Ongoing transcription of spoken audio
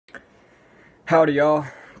Howdy y'all,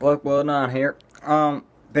 Bloke Well Done here.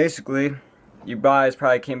 Basically, you guys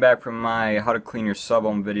probably came back from my how to clean your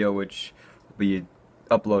sub-ohm video, which will be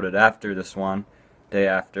uploaded after this one, day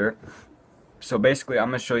after. So basically,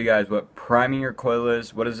 I'm going to show you guys what priming your coil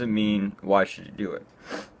is, what does it mean, why should you do it.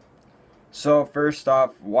 So first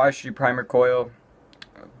off, why should you prime your coil?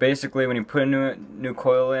 Basically, when you put a new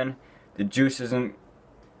coil in, the juice isn't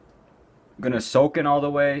going to soak in all the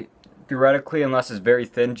way, theoretically, unless it's very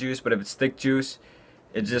thin juice. But if it's thick juice,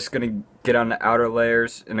 it's just going to get on the outer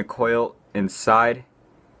layers, and the coil inside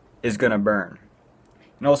is going to burn.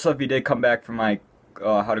 And also, if you did come back from my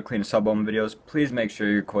how to clean a sub-ohm videos, please make sure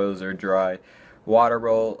your coils are dry. Water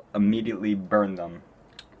will immediately burn them.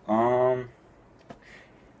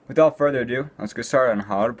 Without further ado, let's get started on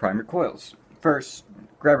how to prime your coils. First,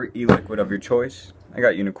 grab your e-liquid of your choice. I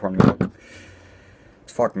got unicorn milk.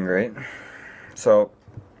 It's fucking great. So,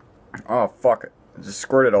 oh fuck it, just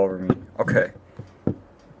squirted all over me. Okay.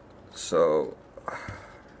 So,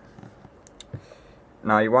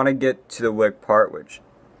 now you want to get to the wick part, which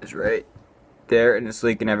is right there, and it's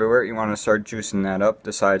leaking everywhere. You want to start juicing that up,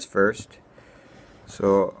 the sides first.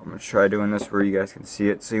 So I'm going to try doing this where you guys can see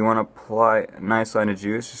it. So you want to apply a nice line of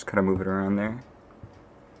juice, just kind of move it around there.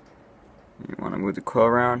 You want to move the coil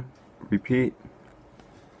around, repeat.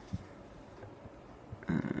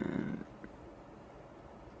 And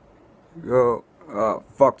go. Oh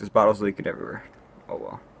fuck, this bottle's leaking everywhere. Oh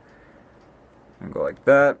well. And go like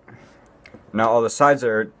that. Now all the sides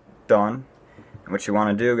are done. And what you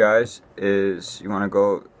want to do, guys, is you want to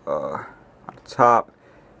go on the top.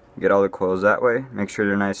 Get all the coils that way. Make sure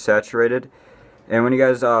they're nice saturated. And when you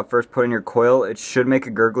guys first put in your coil, it should make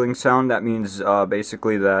a gurgling sound. That means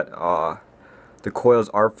basically that the coils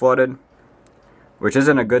are flooded, which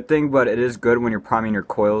isn't a good thing, but it is good when you're priming your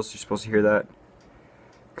coils. You're supposed to hear that.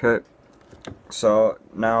 Okay. So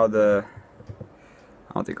now I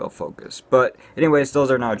don't think I'll focus. But anyways,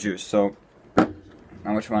 those are now juiced. So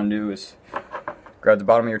now what you want to do is grab the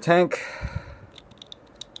bottom of your tank,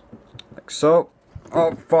 like so.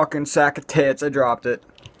 Oh, fucking sack of tits, I dropped it.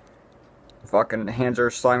 Fucking hands are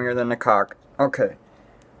slimier than the cock. Okay.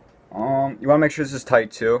 You want to make sure this is tight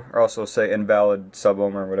too, or also say invalid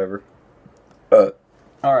sub-ohm or whatever.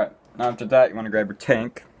 Alright, now after that, you want to grab your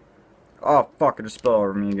tank. Oh, fuck, it just spilled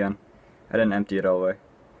over me again. I didn't empty it all the way.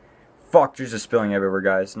 Fuck, juice is spilling everywhere,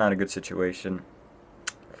 guys. Not a good situation.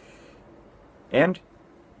 And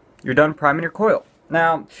you're done priming your coil.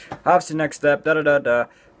 Now, obviously, next step, fill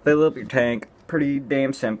up your tank. Pretty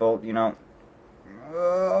damn simple, you know.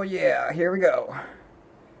 Oh yeah, here we go.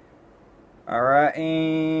 Alright,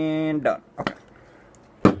 and done. Okay.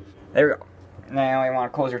 There we go. Now you want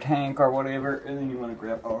to close your tank or whatever, and then you want to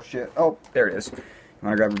grab, oh shit, oh, there it is. You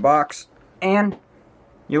want to grab your box, and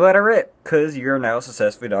you let it rip, because you're now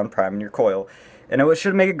successfully done priming your coil. And it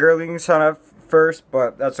should make a gurgling sound at first,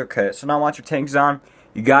 but that's okay. So now once your tank's on,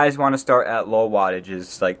 you guys want to start at low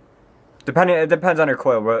wattages, like, it depends on your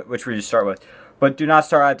coil, which one you start with. But do not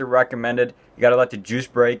start at the recommended. You gotta let the juice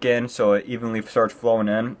break in so it evenly starts flowing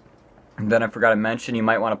in. And then I forgot to mention, you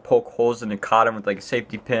might want to poke holes in the cotton with like a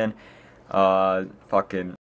safety pin. Fucking